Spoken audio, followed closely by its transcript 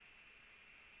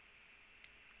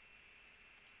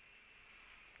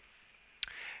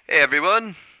Hey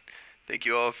everyone! Thank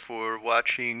you all for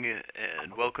watching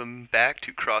and welcome back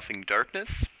to Crossing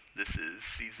Darkness. This is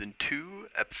Season 2,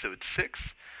 Episode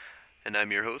 6, and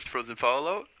I'm your host, Frozen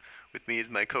Fallout. With me is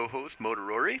my co-host,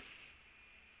 Motorori.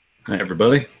 Hi,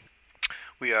 everybody.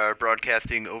 We are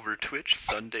broadcasting over Twitch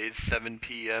Sundays 7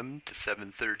 p.m. to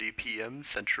 7:30 p.m.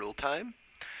 Central Time.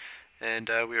 And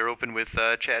we are open with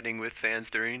chatting with fans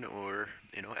during or,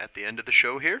 at the end of the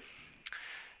show here.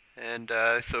 And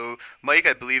so, Mike,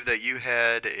 I believe that you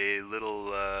had a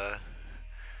little uh,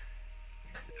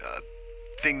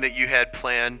 thing that you had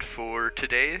planned for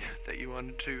today that you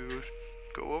wanted to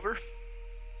go over.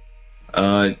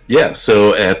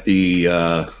 So at the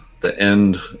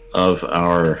end of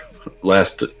our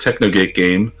last Technogate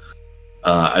game,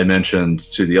 I mentioned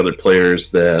to the other players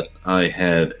that I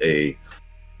had an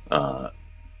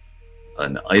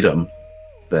item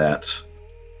that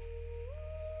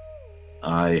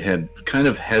I had kind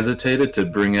of hesitated to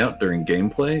bring out during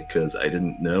gameplay because I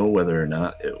didn't know whether or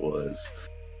not it was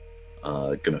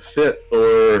going to fit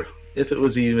or if it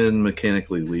was even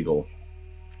mechanically legal.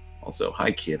 Also, hi,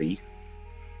 Kitty.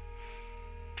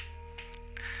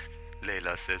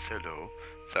 Layla says hello.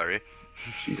 Sorry.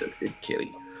 She's a good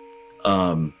kitty.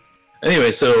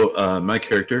 Anyway, so my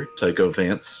character, Tycho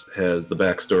Vance, has the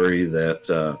backstory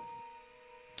that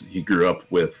he grew up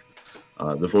with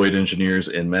the Void Engineers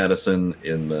in Madison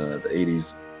in the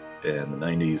 80s and the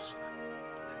 90s.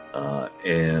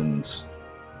 And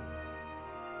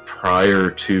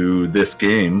prior to this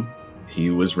game,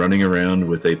 he was running around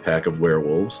with a pack of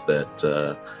werewolves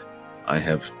that I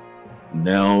have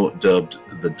now dubbed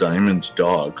the Diamond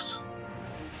Dogs.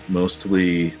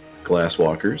 Mostly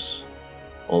glasswalkers,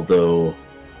 although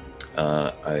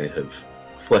I have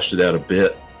fleshed it out a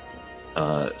bit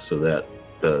so that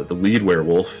the lead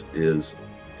werewolf is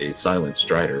a Silent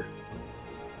Strider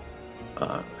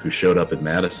who showed up in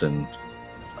Madison.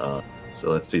 So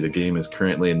let's see, the game is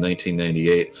currently in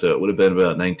 1998, so it would have been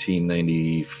about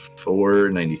 1994,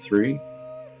 93.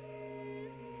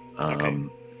 Okay.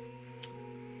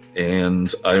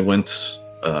 And I went...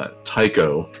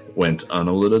 Tycho went on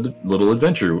a little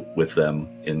adventure with them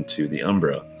into the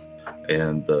Umbra,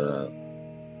 and the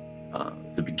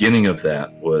beginning of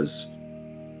that was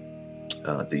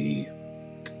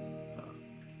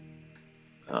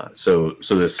so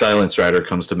this Silence Rider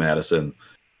comes to Madison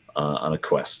on a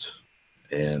quest,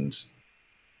 and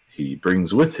he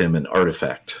brings with him an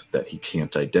artifact that he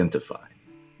can't identify,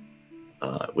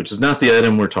 which is not the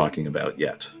item we're talking about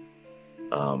yet.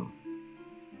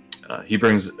 He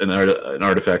brings an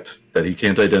artifact that he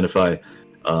can't identify.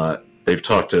 They've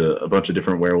talked to a bunch of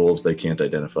different werewolves. They can't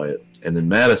identify it. And in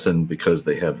Madison, because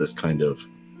they have this kind of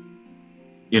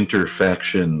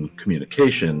interfaction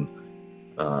communication,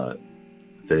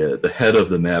 the head of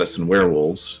the Madison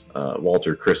werewolves,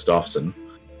 Walter Christofson,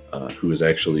 who is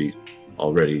actually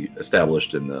already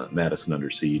established in the Madison Under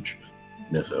Siege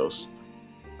mythos,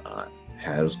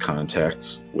 has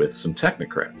contacts with some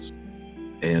technocrats.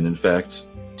 And in fact,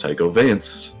 Tycho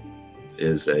Vance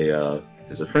is a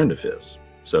friend of his.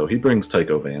 So he brings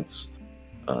Tycho Vance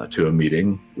to a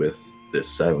meeting with this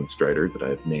Silent Strider that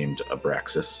I've named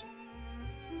Abraxas.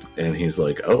 And he's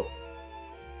like, oh,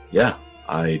 yeah,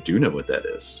 I do know what that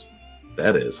is.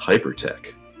 That is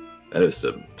hypertech. That is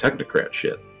some technocrat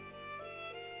shit.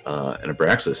 And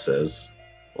Abraxas says,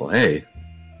 well, hey,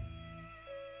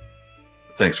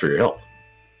 thanks for your help.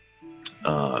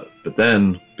 But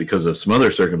then, because of some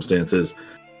other circumstances,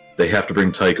 they have to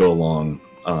bring Tycho along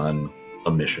on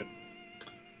a mission.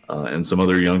 And some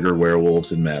other younger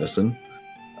werewolves in Madison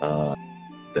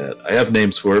that I have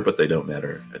names for, but they don't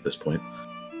matter at this point.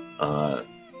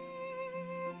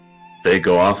 They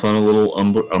go off on a little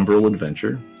umbral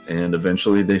adventure, and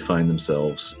eventually they find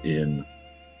themselves in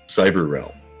Cyber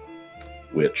Realm,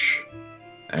 which,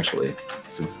 actually,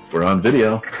 since we're on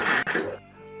video,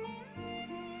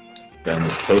 found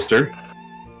this poster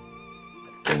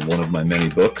in one of my many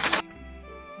books.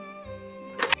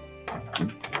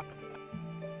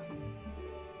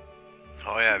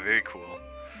 Oh yeah, very cool.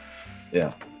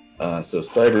 Yeah. So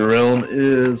Cyber Realm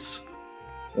is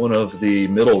one of the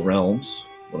middle realms,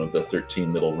 one of the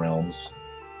 13 middle realms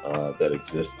that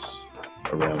exists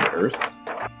around Earth.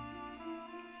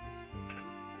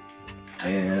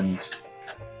 And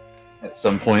at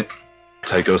some point,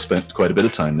 Tycho spent quite a bit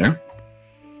of time there.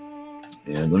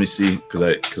 And let me see, because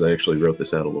I actually wrote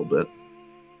this out a little bit.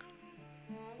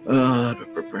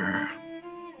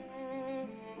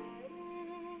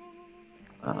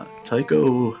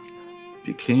 Tycho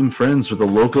became friends with a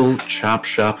local chop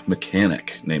shop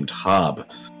mechanic named Hob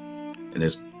and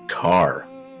his car,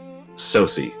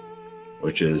 Sosi.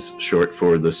 which is short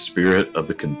for the Spirit of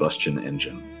the Combustion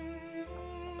Engine.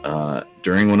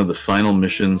 During one of the final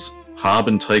missions, Hob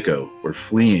and Tycho were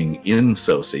fleeing in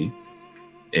Sosi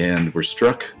and were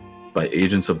struck by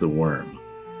agents of the Worm.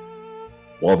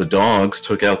 While the dogs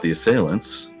took out the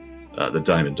assailants, the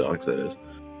Diamond Dogs, that is,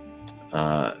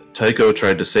 Tycho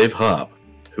tried to save Hob,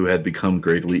 who had become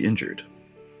gravely injured.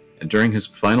 And during his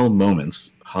final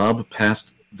moments, Hob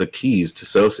passed the keys to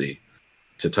Sosi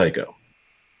to Tycho,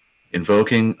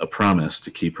 invoking a promise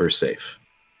to keep her safe.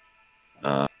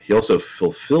 He also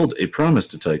fulfilled a promise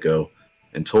to Tycho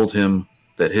and told him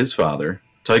that his father,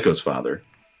 Tycho's father,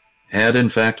 had in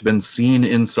fact been seen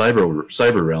in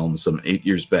Cyber Realm some 8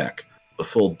 years back, a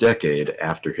full decade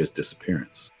after his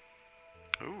disappearance.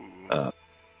 Ooh.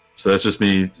 So that's just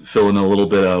me filling a little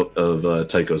bit out of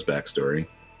Tycho's backstory.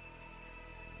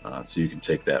 So you can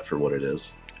take that for what it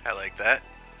is. I like that.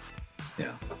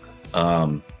 Yeah.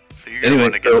 So you're going to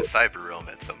want to get the Cyber Realm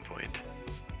at some point.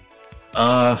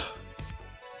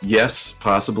 Yes,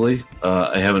 possibly.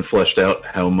 I haven't fleshed out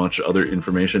how much other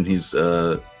information he's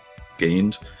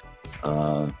gained.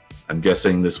 I'm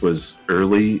guessing this was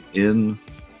early in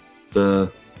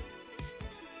the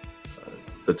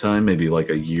time, maybe like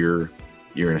a year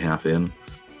and a half in.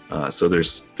 So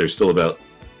there's still about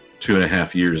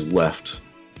 2.5 years left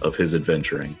of his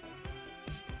adventuring.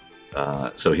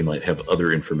 So he might have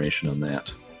other information on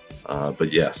that.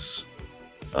 But yes.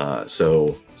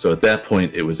 So at that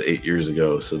point it was 8 years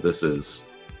ago. So this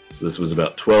was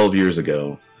about 12 years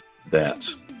ago that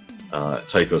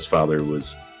Tycho's father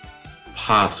was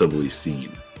possibly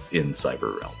seen in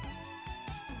Cyber Realm.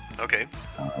 Okay.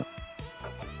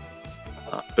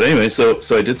 But anyway, so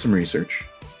I did some research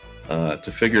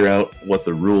to figure out what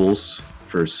the rules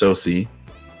for Sosi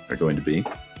are going to be.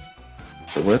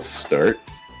 So let's start.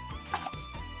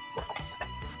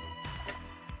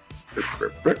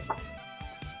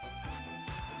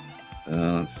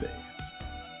 Let's see.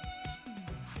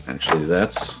 Actually,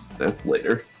 that's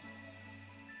later.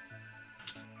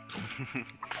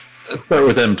 Let's start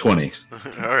with M20.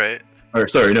 All right. Or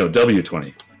sorry, no,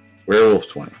 W20. Werewolf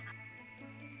 20.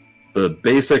 The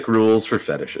basic rules for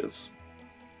fetishes.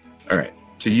 All right.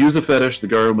 To use a fetish, the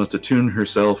Garo must attune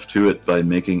herself to it by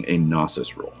making a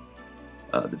Gnosis roll.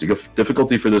 The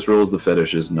difficulty for this roll is the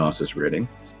fetish's Gnosis rating.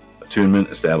 Attunement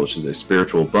establishes a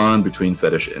spiritual bond between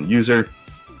fetish and user,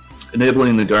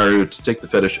 enabling the Garo to take the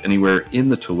fetish anywhere in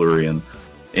the Tellurian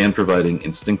and providing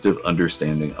instinctive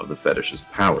understanding of the fetish's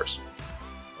powers.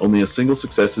 Only a single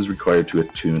success is required to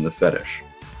attune the fetish.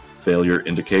 Failure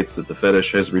indicates that the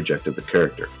fetish has rejected the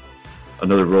character.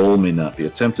 Another roll may not be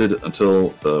attempted until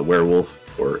the werewolf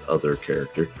or other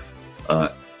character, I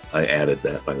added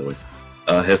that by the way,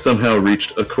 has somehow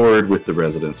reached accord with the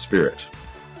resident spirit.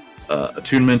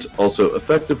 Attunement also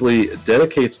effectively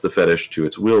dedicates the fetish to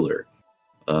its wielder,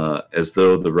 as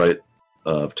though the rite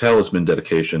of talisman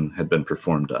dedication had been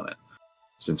performed on it.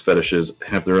 Since fetishes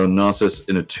have their own Gnosis,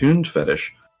 an attuned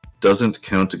fetish doesn't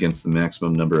count against the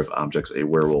maximum number of objects a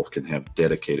werewolf can have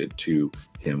dedicated to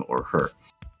him or her.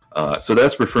 So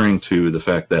that's referring to the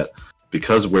fact that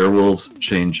because werewolves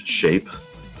change shape,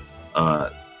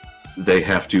 they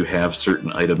have to have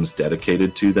certain items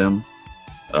dedicated to them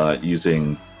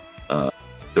using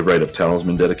the rite of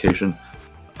talisman dedication,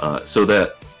 so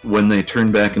that when they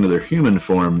turn back into their human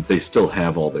form, they still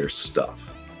have all their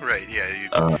stuff. Right, yeah,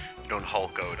 you don't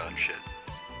Hulk out on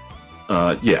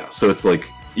shit. Yeah, so it's like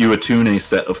you attune a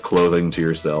set of clothing to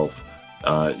yourself.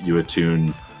 You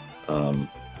attune...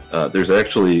 there's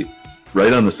actually,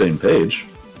 right on the same page,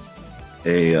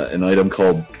 an item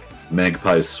called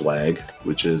Magpie's Swag,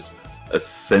 which is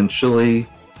essentially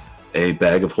a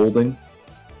bag of holding.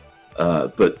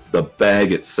 But the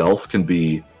bag itself can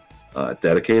be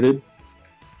dedicated,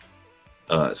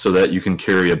 so that you can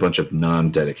carry a bunch of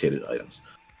non-dedicated items.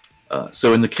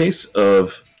 So in the case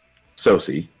of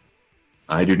Sosi,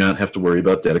 I do not have to worry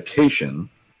about dedication,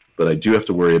 but I do have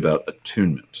to worry about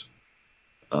attunement.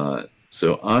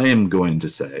 So I am going to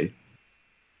say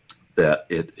that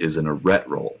it is an arret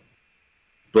roll,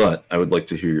 but I would like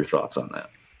to hear your thoughts on that.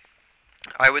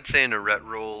 I would say an arret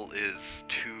roll is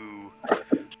too...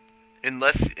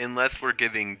 Unless we're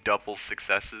giving double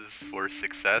successes for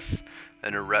success,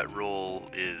 an arret roll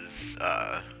is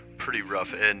pretty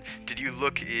rough. And did you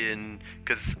look in...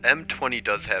 Because M20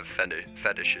 does have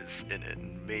fetishes in it,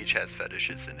 and Mage has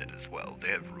fetishes in it as well. They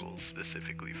have rules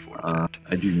specifically for that.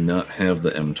 I do not have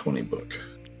the M20 book.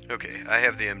 Okay, I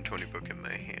have the M20 book in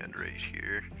my hand right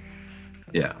here.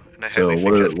 Yeah. And I so highly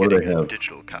what suggest do getting they a have?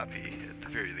 digital copy. At the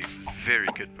very least, it's a very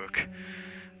good book.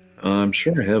 I'm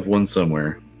sure I have one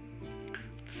somewhere.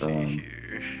 Let's see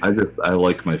here. I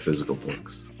like my physical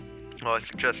books. Well, I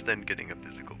suggest then getting a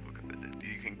physical book of it.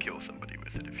 You can kill somebody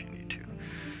with it if you need to.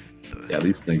 So Yeah,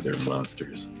 these things are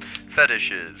monsters.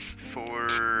 fetishes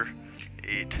 4,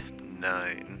 8,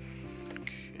 9.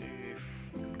 Okay,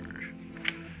 4,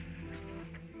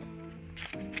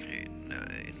 8,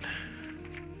 9.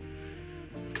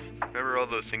 Remember all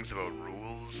those things about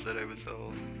rules that I was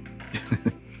all.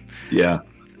 Yeah.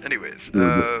 Anyways,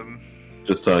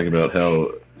 Just talking about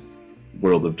how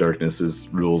World of Darkness is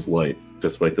rules light,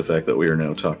 despite the fact that we are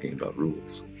now talking about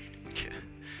rules.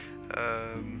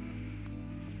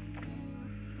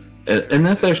 And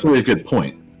that's actually a good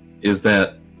point, is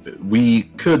that we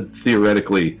could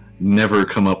theoretically never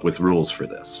come up with rules for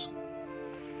this.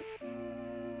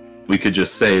 We could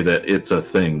just say that it's a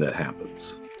thing that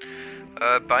happens.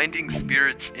 Binding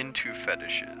spirits into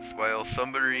fetishes. While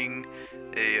summoning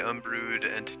a unbrewed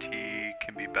entity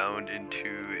can be bound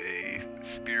into a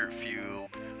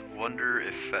spirit-fueled wonder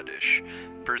if fetish.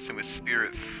 Person with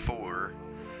spirit 4.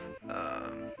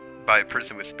 By a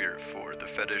person with spirit 4, the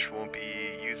fetish won't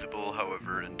be usable,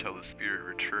 however, until the spirit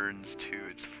returns to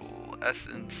its full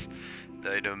essence.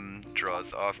 The item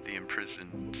draws off the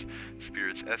imprisoned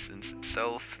spirit's essence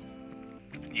itself.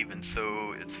 Even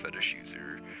so, its fetish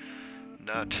user,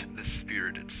 not the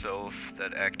spirit itself,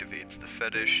 that activates the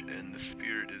fetish, and the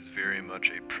spirit is very much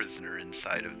a prisoner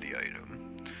inside of the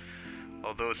item.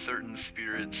 Although certain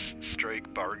spirits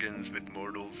strike bargains with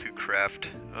mortals who craft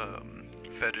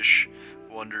fetish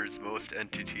wonders, most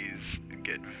entities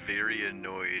get very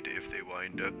annoyed if they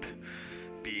wind up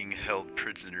being held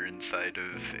prisoner inside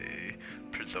of a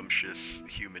presumptuous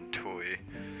human toy.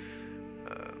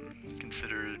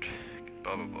 Considered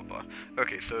blah blah blah blah.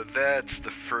 Okay, so that's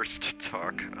the first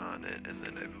talk on it, and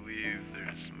then I believe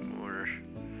there's more.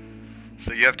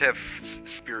 So you have to have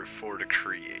Spirit 4 to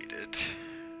create it.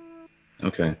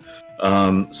 Okay.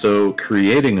 So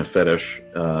creating a fetish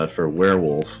for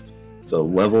werewolf, it's a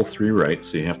level 3 right,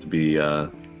 so you have to be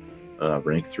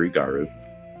rank 3 Garu.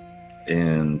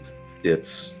 And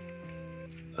it's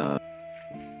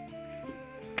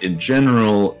in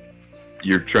general,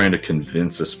 you're trying to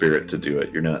convince a spirit to do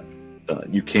it. You're not.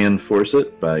 You can force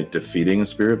it by defeating a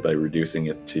spirit by reducing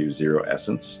it to 0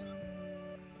 essence.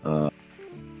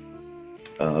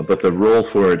 But the roll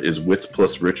for it is Wits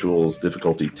plus Rituals,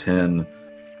 difficulty 10,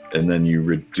 and then you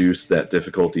reduce that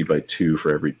difficulty by 2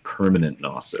 for every permanent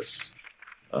Gnosis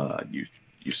you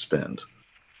spend.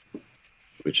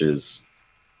 Which is...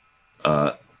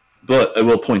 but I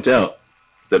will point out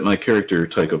that my character,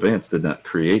 Tycho Vance, did not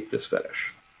create this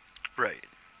fetish. Right.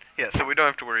 Yeah, so we don't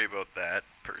have to worry about that,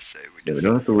 per se. We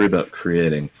don't have to worry about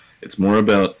creating. It's more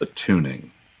about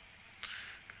attuning.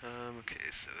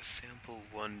 Okay, so sample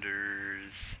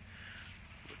wonders.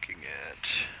 Looking at...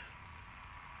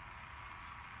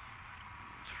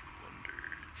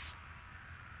 wonders.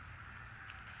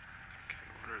 Okay,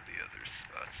 what are the other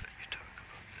spots that you talk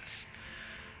about this?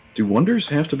 Do wonders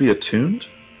have to be attuned?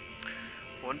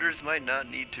 Wonders might not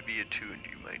need to be attuned,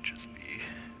 you might just be.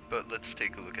 But let's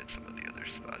take a look at some of the other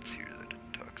spots here that it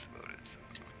talks about it.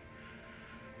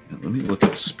 Yeah, let me look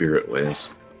at Spirit Ways.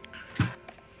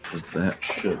 Because that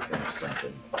should have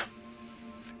something.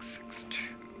 662.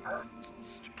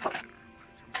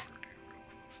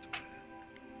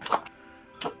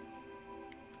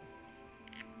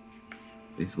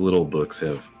 These little books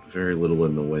have very little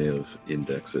in the way of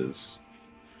indexes.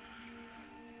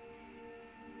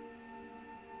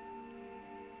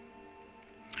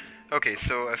 Okay,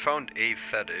 so I found a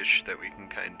fetish that we can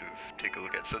kind of take a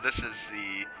look at. So this is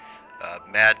the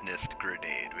Madness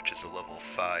Grenade, which is a level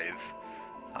 5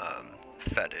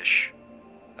 fetish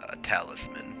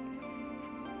talisman.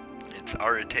 It's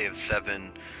Arete of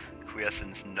 7,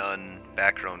 Quiescence none,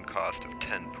 background cost of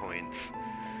 10 points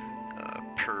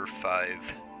per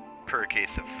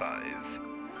case of 5.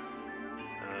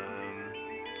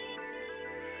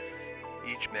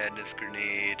 Each Madness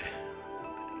Grenade...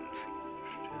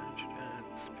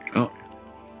 Oh,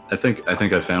 I think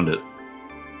I found it.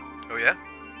 Oh yeah?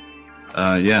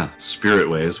 Yeah, Spirit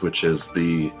Ways, which is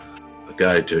the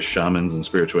guide to shamans and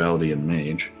spirituality and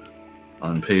mage.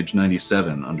 On page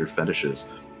 97, under fetishes,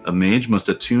 a mage must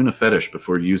attune a fetish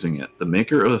before using it. The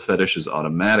maker of a fetish is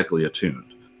automatically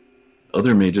attuned.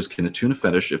 Other mages can attune a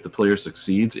fetish if the player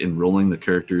succeeds in rolling the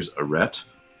character's arete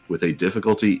with a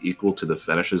difficulty equal to the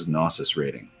fetish's Gnosis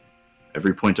rating.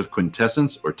 Every point of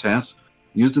quintessence or task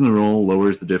used in the roll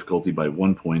lowers the difficulty by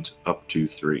 1 point up to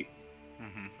 3.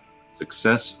 Mm-hmm.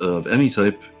 Success of any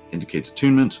type indicates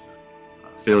attunement.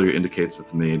 Failure indicates that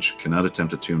the mage cannot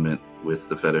attempt attunement with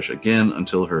the fetish again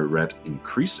until her arete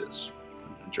increases.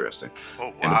 Interesting. Oh,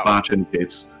 wow. And a botch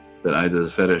indicates that either the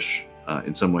fetish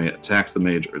in some way attacks the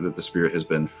mage, or that the spirit has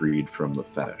been freed from the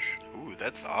fetish. Ooh,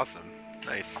 that's awesome.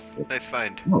 Nice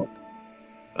find.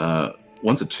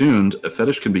 Once attuned, a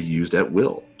fetish can be used at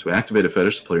will. To activate a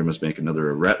fetish, the player must make another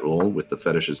arete roll with the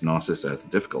fetish's gnosis as the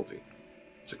difficulty.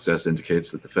 Success indicates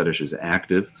that the fetish is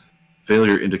active.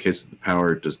 Failure indicates that the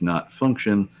power does not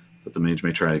function, but the mage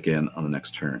may try again on the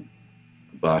next turn.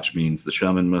 Botch means the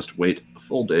shaman must wait a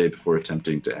full day before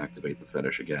attempting to activate the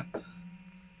fetish again.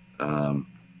 And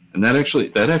that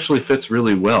actually fits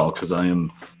really well, because I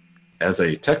am, as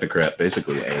a technocrat,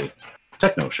 basically a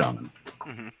techno shaman.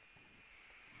 Mm-hmm.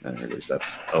 And at least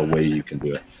that's a way you can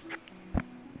do it.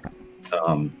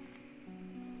 All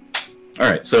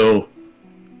right, so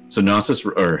Gnosis,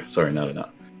 or sorry, not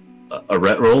enough. A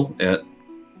ret roll at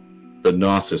the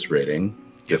Gnosis rating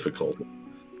difficulty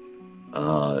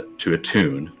to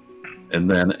attune, and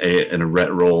then an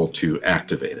ret roll to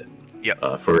activate it.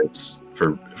 Yep. For its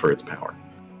power.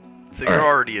 So you're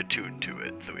already attuned to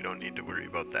it, so we don't need to worry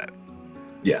about that.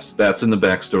 Yes, that's in the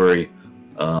backstory,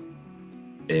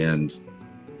 and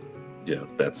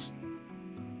that's.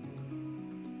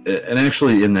 And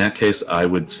actually, in that case, I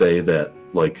would say that,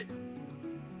 like,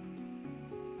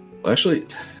 well, actually,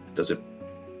 does it?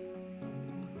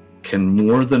 Can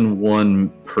more than one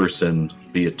person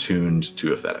be attuned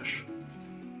to a fetish?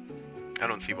 I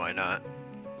don't see why not.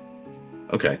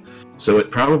 Okay, so it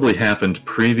probably happened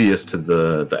previous to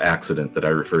the accident that I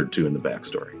referred to in the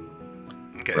backstory,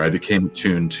 okay, where I became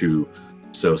attuned to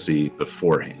Sosi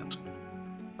beforehand.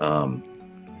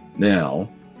 Now,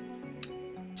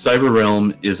 Cyber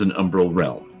Realm is an umbral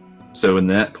realm, so in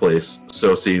that place,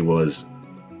 Sosi was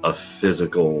a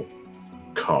physical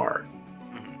car.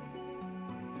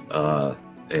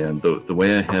 And the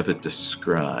way I have it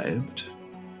described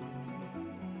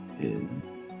is...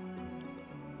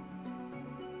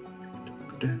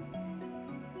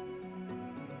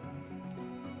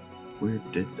 Where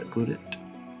did I put it?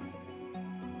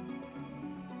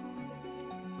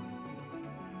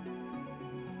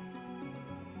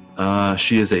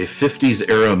 She is a 50s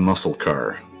era muscle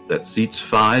car that seats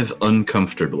 5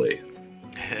 uncomfortably.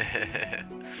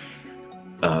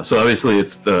 So obviously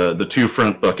it's the 2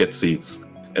 front bucket seats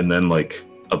and then like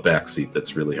a back seat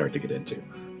that's really hard to get into.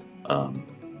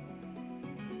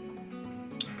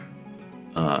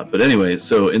 But anyway,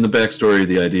 so in the backstory,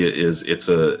 the idea is it's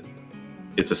a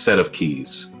set of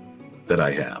keys that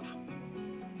I have,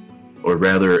 or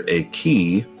rather a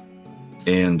key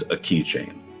and a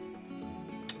keychain.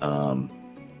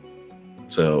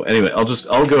 So anyway,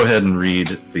 I'll go ahead and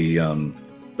read the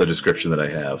description that I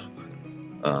have,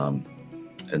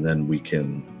 and then we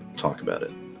can talk about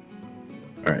it.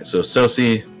 All right, so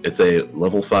Sosi, it's a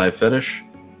level 5 fetish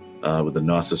with a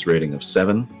Gnosis rating of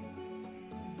 7.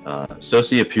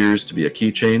 Sosi appears to be a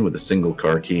keychain with a single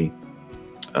car key.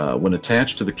 When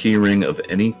attached to the keyring of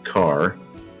any car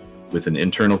with an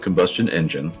internal combustion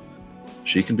engine,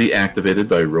 she can be activated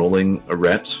by rolling a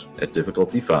ret at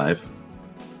difficulty 5,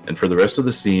 and for the rest of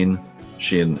the scene,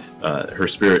 her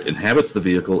spirit inhabits the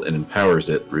vehicle and empowers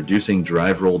it, reducing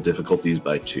drive roll difficulties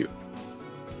by 2.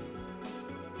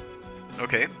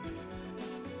 Okay.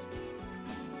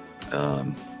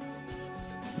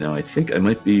 Now, I think I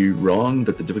might be wrong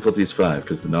that the difficulty is 5,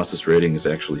 because the Gnosis rating is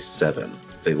actually 7.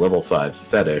 It's a level 5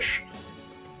 fetish,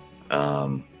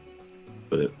 but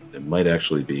it might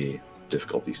actually be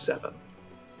difficulty 7.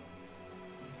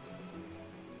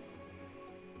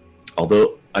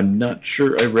 Although, I'm not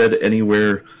sure I read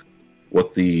anywhere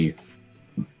what the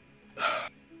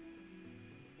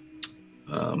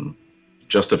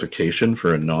justification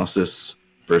for a Gnosis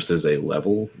versus a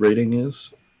level rating is.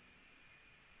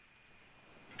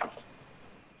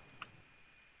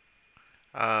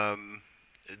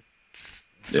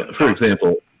 For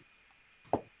example,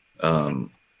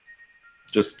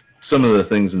 just some of the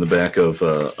things in the back of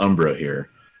Umbra here.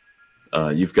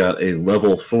 You've got a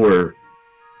level 4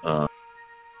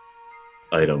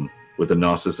 item with a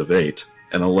Gnosis of 8,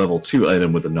 and a level 2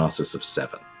 item with a Gnosis of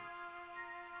 7.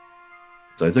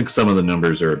 So I think some of the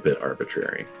numbers are a bit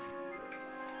arbitrary.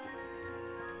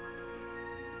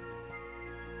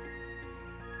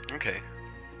 Okay.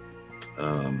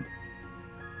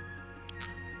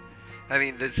 I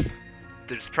mean, there's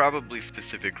probably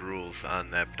specific rules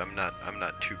on that, but I'm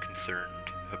not too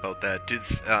concerned about that. Do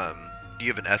you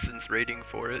have an essence rating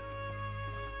for it?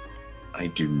 I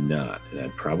do not, and I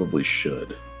probably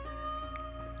should.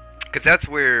 Because that's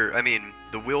where, I mean,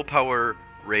 the willpower,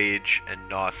 rage, and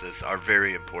Gnosis are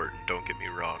very important, don't get me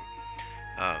wrong.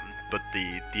 But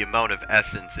the amount of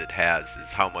essence it has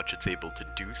is how much it's able to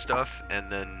do stuff,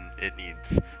 and then it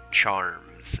needs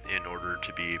charms in order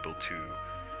to be able to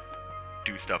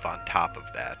do stuff on top of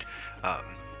that.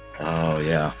 Oh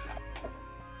yeah.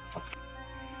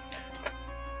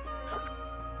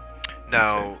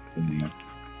 Now, Okay.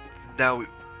 now,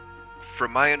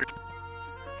 from my understanding,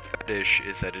 Fetish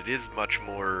is that it is much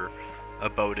more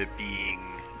about it being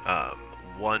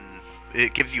one.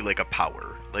 It gives you like a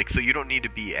power, like so you don't need to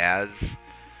be as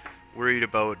worried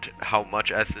about how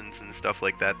much essence and stuff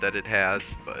like that it has,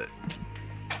 but.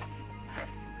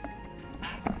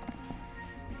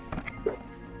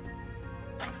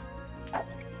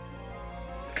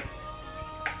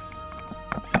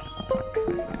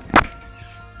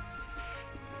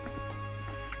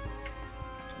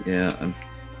 Yeah,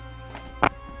 I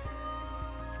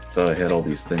thought I had all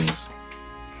these things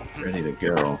ready to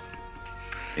go,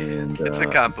 and It's a I'm trying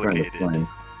to complicated. find-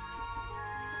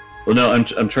 Well, no,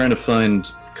 I'm trying to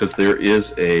find because there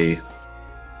is a.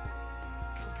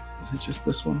 Is it just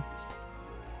this one?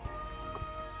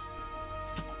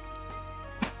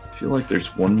 I feel like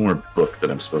there's one more book that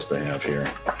I'm supposed to have here.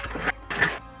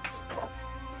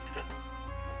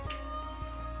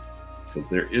 Because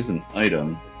there is an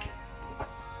item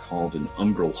called an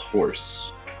Umbral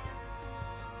Horse.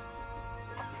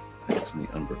 I think it's in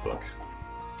the Umbra book.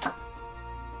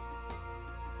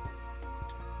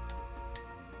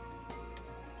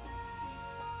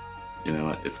 You know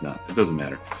what? It's not. It doesn't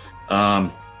matter.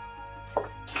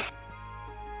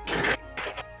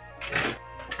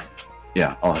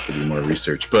 Yeah, I'll have to do more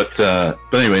research. But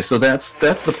anyway, so that's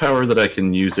the power that I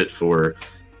can use it for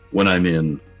when I'm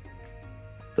in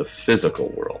the physical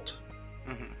world.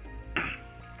 Mhm.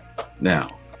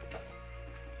 Now,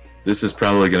 this is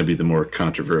probably going to be the more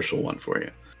controversial one for you,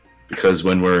 because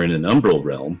when we're in an umbral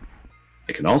realm,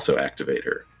 I can also activate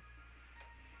her.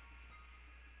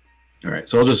 All right,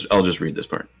 so I'll just read this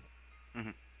part.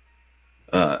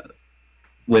 Mhm.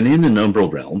 When in an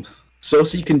umbral realm,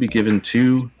 Sosi can be given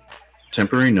 2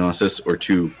 temporary gnosis or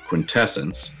 2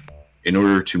 quintessence in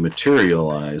order to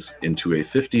materialize into a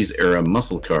 50s era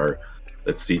muscle car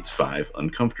that seats 5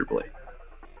 uncomfortably.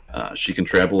 She can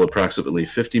travel approximately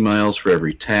 50 miles for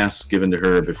every task given to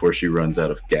her before she runs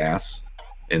out of gas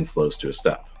and slows to a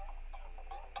stop.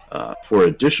 For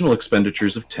additional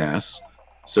expenditures of tasks,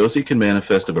 Sosi can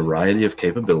manifest a variety of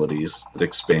capabilities that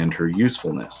expand her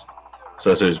usefulness,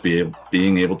 such as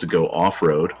being able to go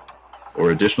off-road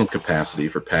or additional capacity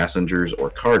for passengers or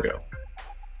cargo.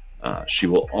 She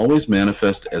will always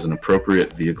manifest as an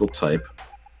appropriate vehicle type,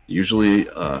 usually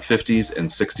 50s and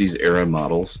 60s era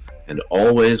models, and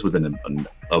always with an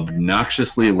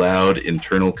obnoxiously loud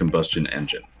internal combustion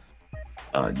engine.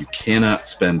 You cannot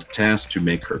spend tasks to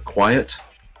make her quiet,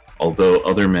 although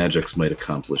other magics might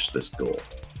accomplish this goal.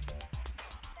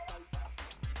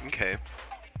 Okay.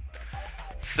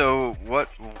 So what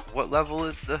level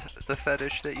is the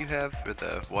fetish that you have, or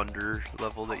the wonder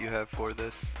level that you have for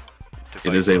this?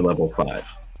 It is a level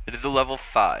 5. It is a level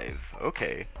 5.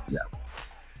 Okay. Yeah.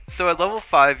 So at level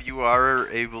 5, you are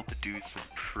able to do some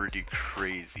pretty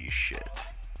crazy shit.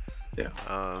 Yeah.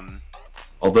 Um.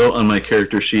 Although on my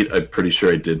character sheet, I'm pretty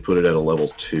sure I did put it at a level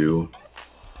 2.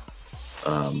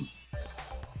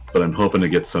 But I'm hoping to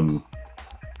get some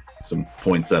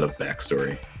points out of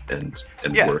backstory and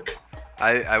Yeah. work.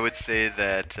 I would say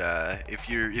that if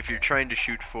you're trying to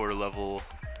shoot for level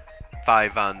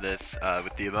 5 on this,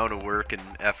 with the amount of work and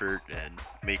effort and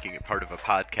making it part of a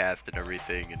podcast and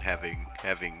everything, and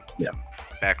having Yeah. some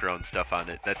background stuff on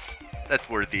it, that's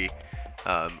worthy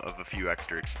of a few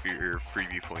extra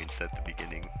freebie points at the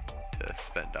beginning to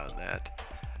spend on that.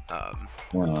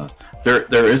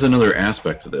 There is another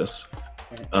aspect to this.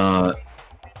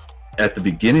 At the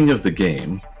beginning of the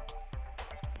game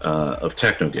of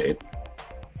Technogate,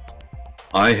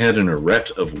 I had an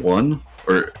arret of 1,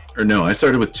 or no, I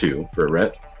started with 2 for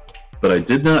arret, but I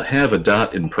did not have a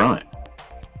dot in prime.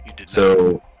 You did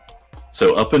So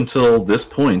up until this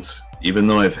point, even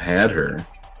though I've had her,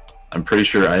 I'm pretty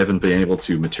sure I haven't been able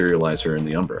to materialize her in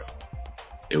the Umbra.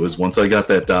 It was once I got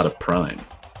that dot of prime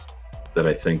that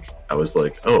I think I was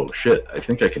like, oh shit, I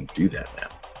think I can do that now.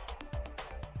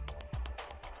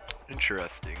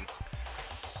 Interesting.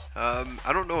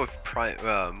 I don't know if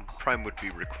Prime would be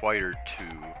required to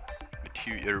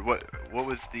or what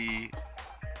was the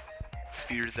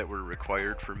spheres that were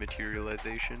required for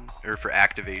materialization or for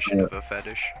activation of a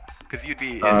fetish? Because you'd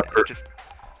be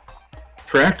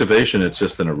For activation, it's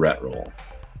just an arret roll.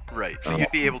 right. So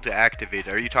you'd be able to activate.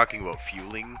 Are you talking about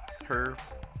fueling her?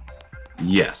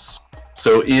 Yes.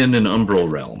 So in an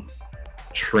umbral realm,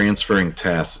 transferring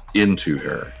tasks into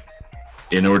her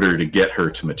in order to get her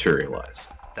to materialize.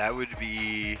 That would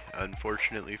be,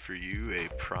 unfortunately for you, a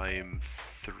Prime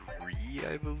 3,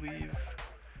 I believe.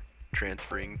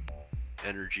 Transferring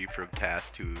energy from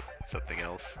task to something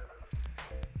else.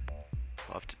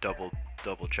 I'll have to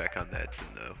double check on that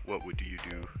in the what would you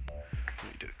do.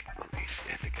 Let me see.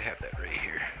 I think I have that right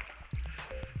here.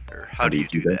 Or how do you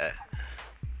do that?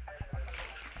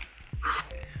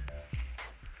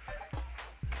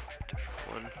 That's a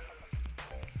different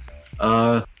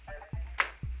one.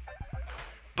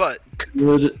 But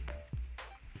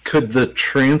could the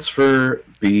transfer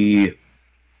be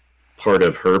part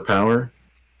of her power?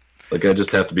 Like, I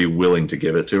just have to be willing to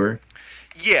give it to her?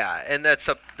 Yeah, and that's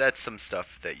some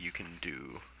stuff that you can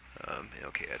do.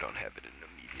 Okay, I don't have it in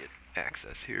immediate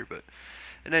access here, but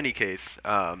in any case,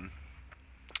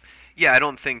 yeah, I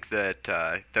don't think that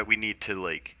that we need to,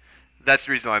 like. That's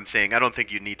the reason why I'm saying I don't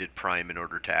think you needed Prime in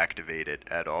order to activate it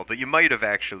at all. But you might have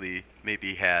actually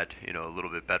maybe had, you know, a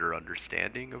little bit better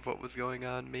understanding of what was going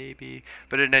on, maybe.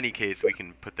 But in any case, we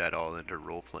can put that all into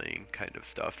role-playing kind of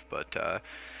stuff. But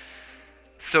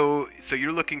so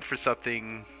you're looking for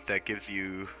something that gives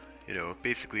you, you know,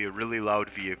 basically a really loud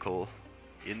vehicle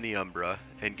in the Umbra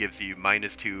and gives you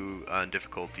 -2 on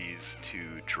difficulties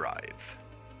to drive.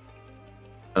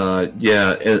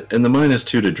 Yeah, and the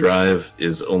 -2 to drive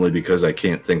is only because I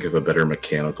can't think of a better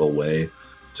mechanical way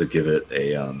to give it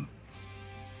a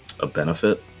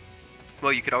benefit.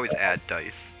 Well, you could always add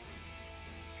dice.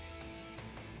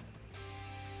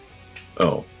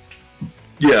 Oh,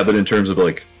 yeah, but in terms of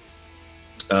like,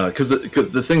 because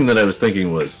the thing that I was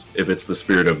thinking was, if it's the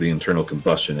spirit of the internal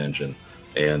combustion engine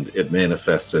and it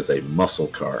manifests as a muscle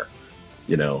car,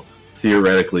 you know,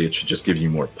 theoretically it should just give you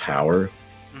more power.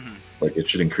 Like, it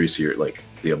should increase your, like,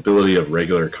 the ability of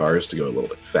regular cars to go a little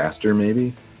bit faster,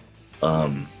 maybe.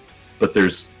 But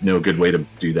there's no good way to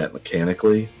do that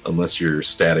mechanically unless you're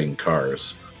statting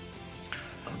cars.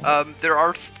 There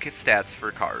are stats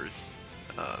for cars.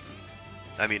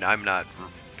 I mean, I'm not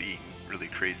being really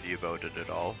crazy about it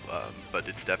at all, but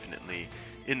it's definitely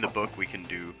in the book. We can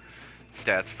do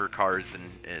stats for cars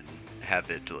and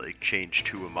have it like change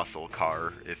to a muscle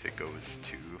car if it goes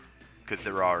to, because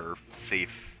there are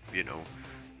safe, you know,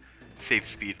 safe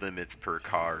speed limits per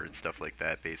car and stuff like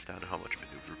that based on how much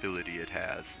maneuverability it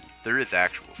has. There is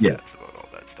actual stats about all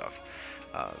that stuff.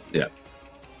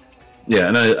 Yeah,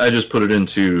 and I just put it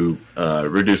into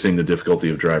reducing the difficulty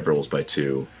of drive rolls by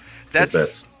 2.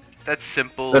 That's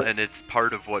simple, and it's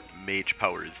part of what mage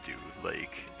powers do.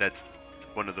 Like, that's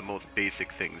one of the most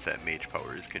basic things that mage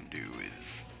powers can do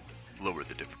is lower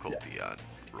the difficulty on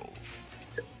rolls.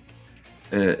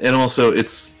 And also,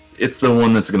 it's the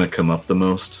one that's going to come up the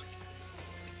most.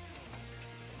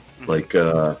 Like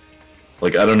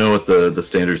I don't know what the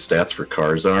standard stats for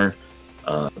cars are,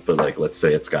 but like, let's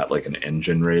say it's got like an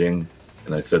engine rating,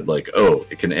 and I said like, oh,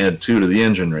 it can add 2 to the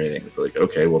engine rating. It's like,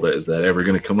 okay, well, is that ever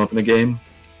going to come up in a game?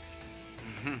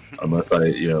 Unless I,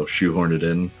 you know, shoehorn it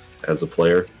in as a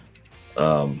player.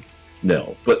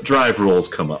 No, but drive rolls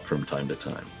come up from time to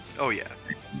time. Oh yeah.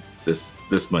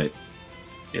 This might,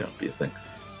 you know, be a thing.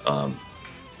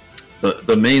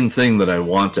 The main thing that I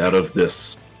want out of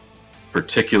this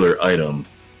particular item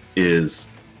is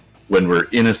when we're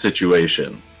in a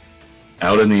situation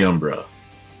out in the Umbra,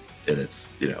 and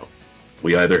it's, you know,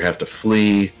 we either have to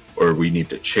flee or we need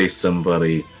to chase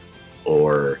somebody,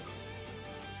 or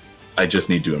I just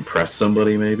need to impress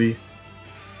somebody maybe,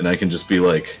 and I can just be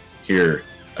like, here,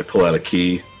 I pull out a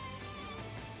key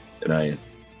and I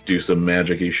do some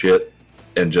magic-y shit,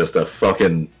 and just a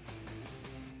fucking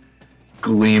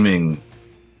gleaming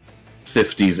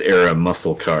 50s era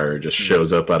muscle car just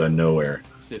shows up out of nowhere,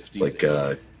 like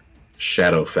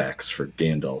Shadowfax for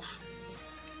Gandalf.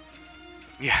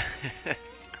 Yeah.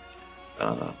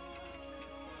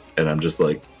 And I'm just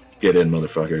like, get in,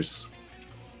 motherfuckers.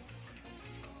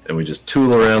 And we just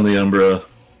tool around the Umbra.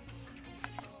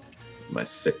 My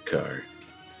sick car.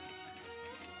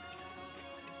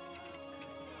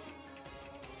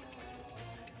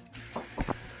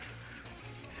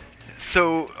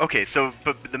 So, okay,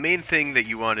 but the main thing that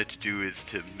you wanted to do is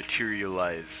to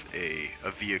materialize a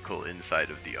vehicle inside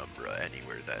of the Umbra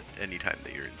anytime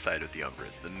that you're inside of the Umbra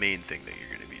is the main thing that you're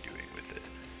going to be doing with it.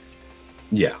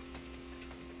 Yeah.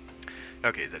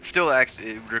 Okay, that still it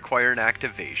would require an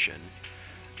activation.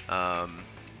 And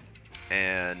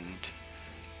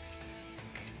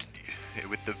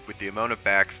with the amount of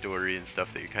backstory and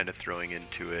stuff that you're kind of throwing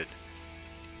into it,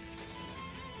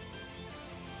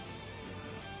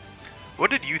 what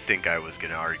did you think I was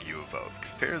going to argue about?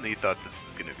 Because apparently you thought this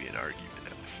was going to be an argument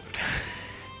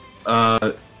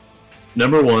episode.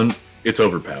 Number one, it's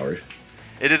overpowered.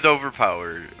 It is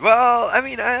overpowered. Well, I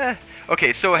mean,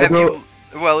 okay, so have you...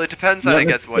 Well, it depends on, I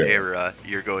guess, what era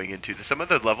you're going into. Some of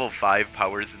the level 5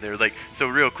 powers in there, like, so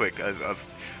real quick,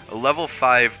 A level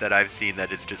 5 that I've seen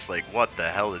that is just like, what the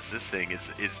hell is this thing?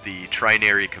 Is the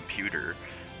Trinary computer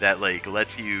that like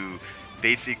lets you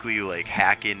basically like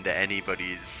hack into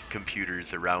anybody's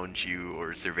computers around you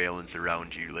or surveillance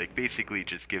around you. Like basically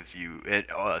just gives you it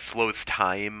slows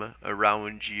time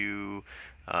around you.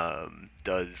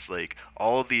 Does like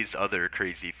all these other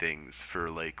crazy things for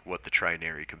like what the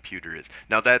Trinary computer is.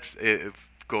 Now that's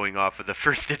going off of the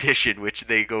first edition, which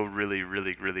they go really,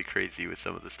 really, really crazy with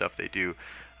some of the stuff they do.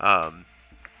 I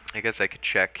guess I could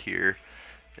check here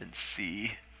and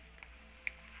see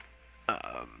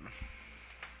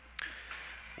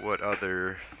what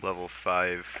other level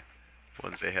 5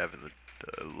 ones they have in the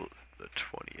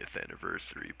 20th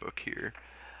anniversary book here.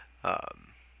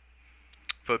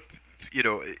 But you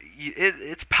know,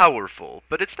 it's powerful,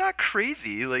 but it's not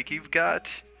crazy. Like you've got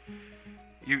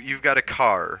a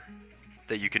car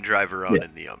that you can drive around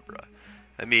in the Umbra.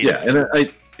 I mean, yeah,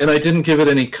 and I didn't give it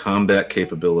any combat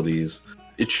capabilities.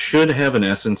 It should have an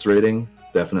essence rating,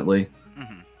 definitely.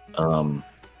 Mm-hmm.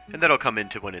 And that'll come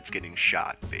into when it's getting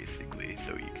shot, basically,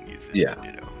 so you can use it. Yeah.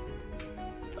 You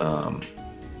know.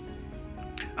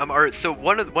 So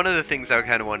one of the things I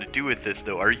kind of want to do with this,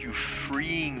 though, are you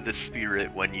freeing the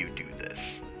spirit when you do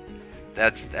this?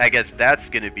 I guess that's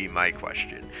going to be my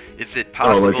question. Is it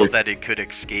possible that it could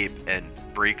escape and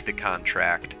break the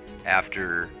contract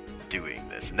after doing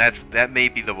this? And that may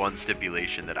be the one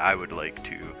stipulation that I would like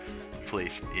to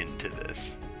place into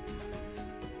this.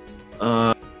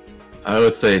 I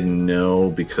would say no,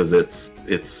 because it's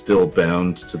still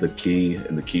bound to the key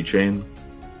and the keychain.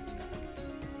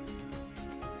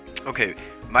 Okay,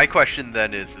 my question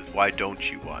then is why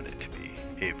don't you want it to be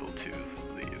able to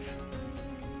leave?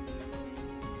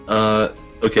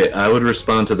 Okay, I would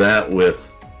respond to that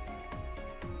with,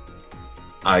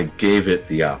 I gave it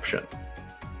the option,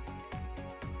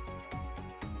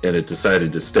 and it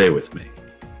decided to stay with me.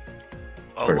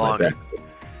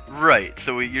 Right,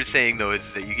 so what you're saying, though,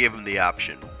 is that you gave them the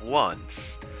option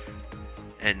once,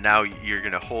 and now you're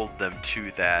going to hold them to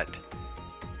that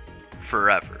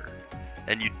forever.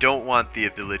 And you don't want the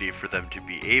ability for them to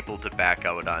be able to back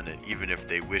out on it, even if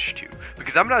they wish to.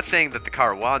 Because I'm not saying that the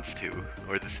car wants to,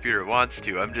 or the spirit wants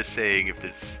to. I'm just saying if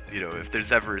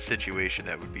there's ever a situation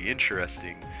that would be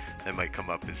interesting that might come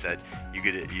up, is that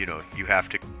you have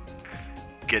to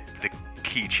get the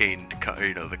keychain,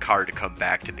 the car to come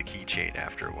back to the keychain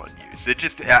after one use.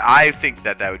 I think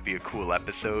that would be a cool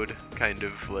episode, kind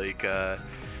of like a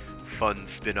fun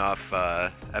spin-off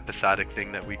episodic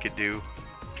thing that we could do.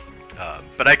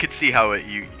 But I could see how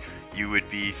you would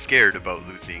be scared about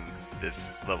losing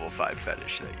this level 5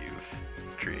 fetish that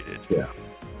you've created. Yeah,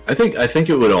 I think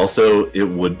it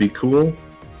would be cool,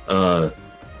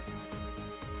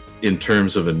 in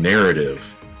terms of a narrative,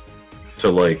 to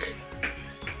like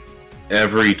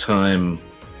every time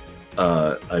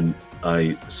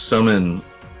I summon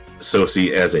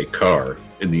Sosi as a car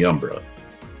in the Umbra,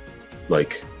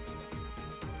 like,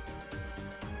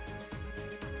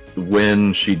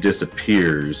 when she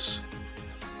disappears,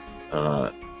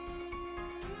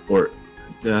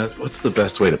 what's the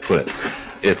best way to put it?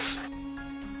 It's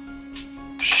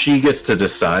she gets to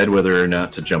decide whether or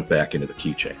not to jump back into the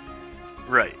keychain.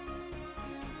 Right.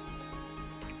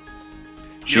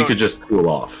 She could just cool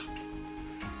off.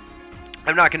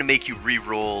 I'm not going to make you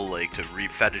re-roll, like, to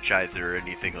re-fetishize her or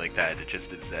anything like that. It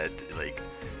just is that, like,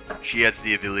 she has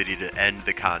the ability to end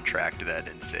the contract then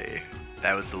and say,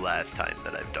 that was the last time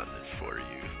that I've done this for you.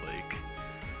 Like,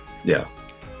 yeah.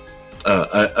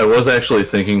 I was actually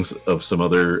thinking of some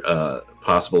other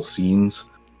possible scenes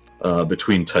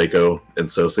between Tycho and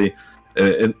Sosi,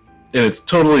 and it's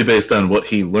totally based on what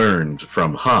he learned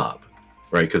from Hob,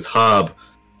 right? Because Hob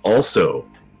also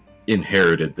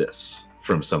inherited this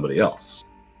from somebody else,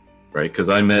 right? Because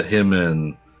I met him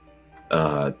in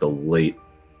the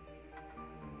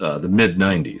mid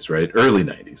 90s, right? Early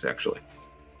 90s, actually.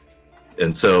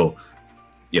 And so,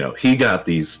 he got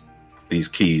these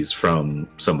keys from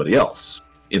somebody else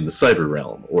in the cyber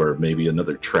realm, or maybe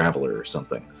another traveler or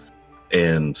something.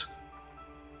 And,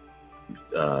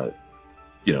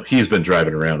 he's been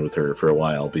driving around with her for a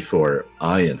while before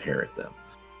I inherit them.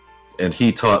 And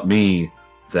he taught me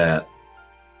that,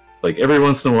 like, every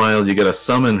once in a while you gotta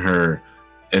summon her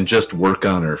and just work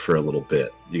on her for a little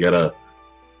bit. You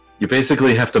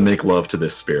basically have to make love to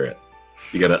this spirit.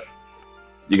 You gotta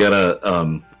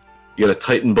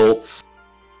tighten bolts.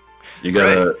 You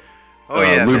gotta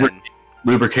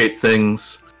lubricate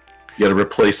things. You gotta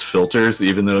replace filters,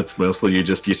 even though it's mostly you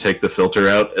take the filter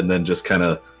out and then just kind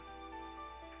of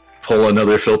pull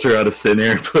another filter out of thin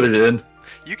air and put it in.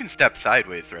 You can step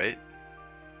sideways, right?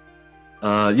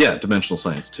 Yeah, Dimensional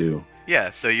Science 2.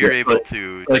 Yeah, so you're Yeah, able but,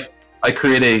 to... like, I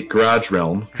create a garage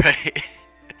realm, Right.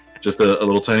 just a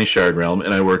little tiny shard realm,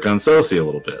 and I work on Sosi a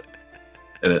little bit.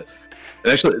 And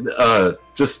actually,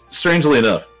 just strangely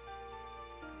enough,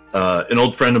 an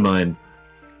old friend of mine,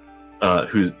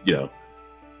 who's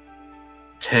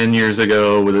 10 years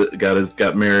ago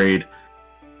got married.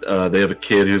 They have a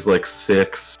kid who's like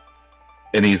 6,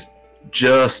 and he's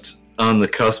just on the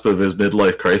cusp of his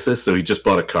midlife crisis. So he just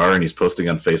bought a car, and he's posting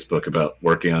on Facebook about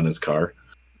working on his car.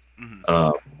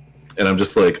 Mm-hmm. And I'm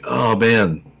just like, oh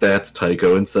man, that's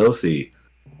Tycho and Sosi.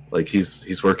 Like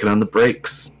he's working on the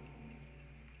brakes.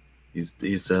 He's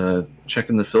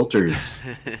checking the filters.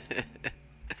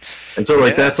 And so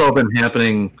like that's all been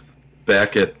happening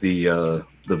back at the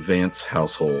Vance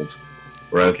household,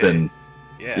 where I've been,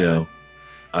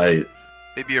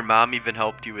 Maybe your mom even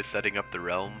helped you with setting up the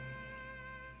realm.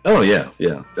 Oh yeah,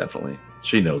 definitely.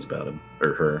 She knows about him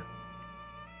or her.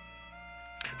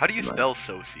 How do you spell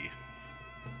Sosi?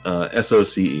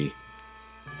 SOCE.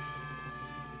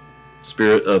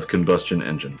 Spirit of Combustion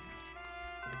Engine.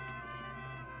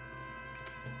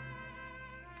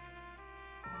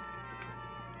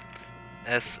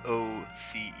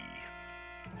 SOCE.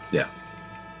 Yeah.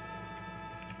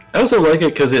 I also like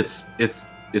it because it's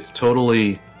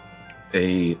totally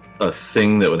a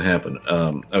thing that would happen.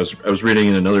 I was reading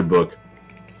in another book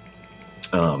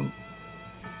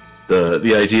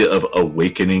the idea of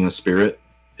awakening a spirit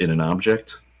in an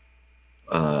object,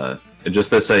 and just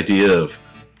this idea of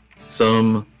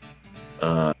some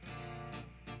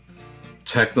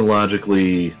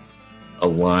technologically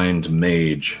aligned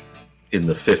mage in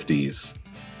the 50s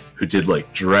who did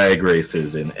like drag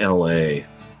races in LA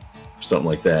or something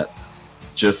like that,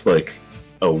 just like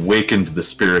awakened the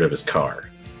spirit of his car.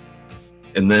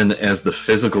 And then as the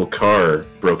physical car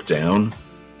broke down,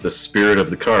 the spirit of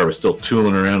the car was still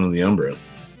tooling around in the Umbra.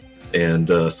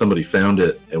 And somebody found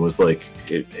it and was like,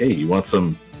 hey, you want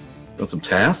some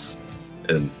TAS?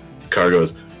 And the car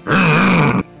goes,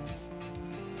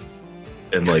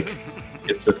 and like,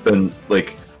 it's just been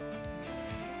like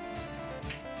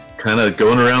kind of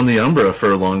going around the Umbra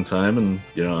for a long time. And,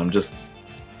 I'm just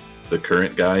the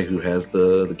current guy who has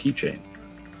the keychain.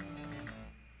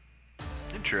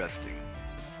 Interesting.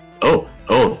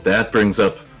 Oh, that brings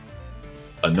up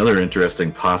another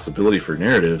interesting possibility for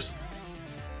narratives.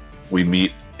 We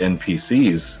meet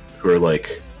NPCs who are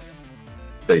like,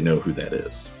 they know who that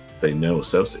is. They know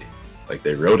Sosi. Like,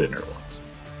 they rode in her once.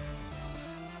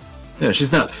 Yeah,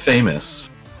 she's not famous.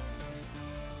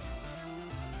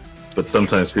 But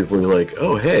sometimes people are like,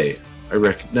 oh, hey, I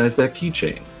recognize that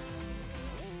keychain.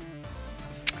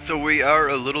 So we are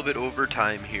a little bit over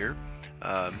time here.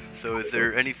 So is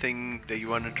there anything that you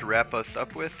wanted to wrap us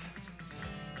up with?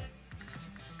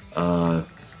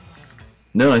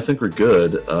 No, I think we're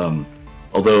good.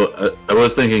 Although I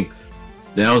was thinking,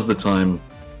 now's the time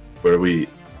where we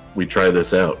try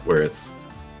this out, where it's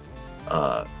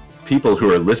people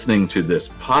who are listening to this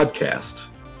podcast,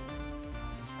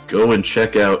 go and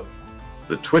check out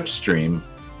the Twitch stream,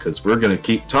 because we're going to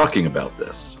keep talking about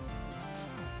this.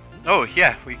 Oh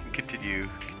yeah, we can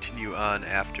continue on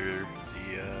after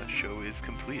the show is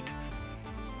complete.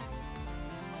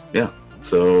 Yeah,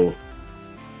 so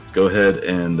let's go ahead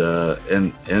and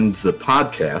end the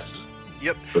podcast.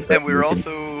 Yep, and we're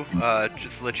also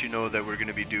just to let you know that we're going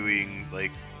to be doing,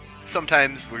 like,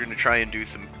 sometimes we're going to try and do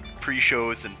some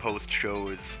pre-shows and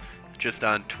post-shows just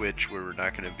on Twitch, where we're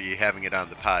not going to be having it on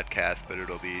the podcast, but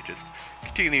it'll be just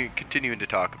continuing to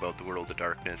talk about the World of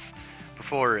Darkness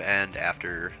before and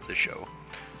after the show.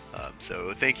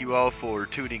 So thank you all for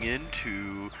tuning in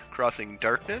to Crossing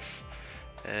Darkness,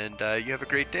 and you have a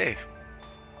great day.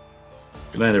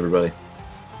 Good night, everybody.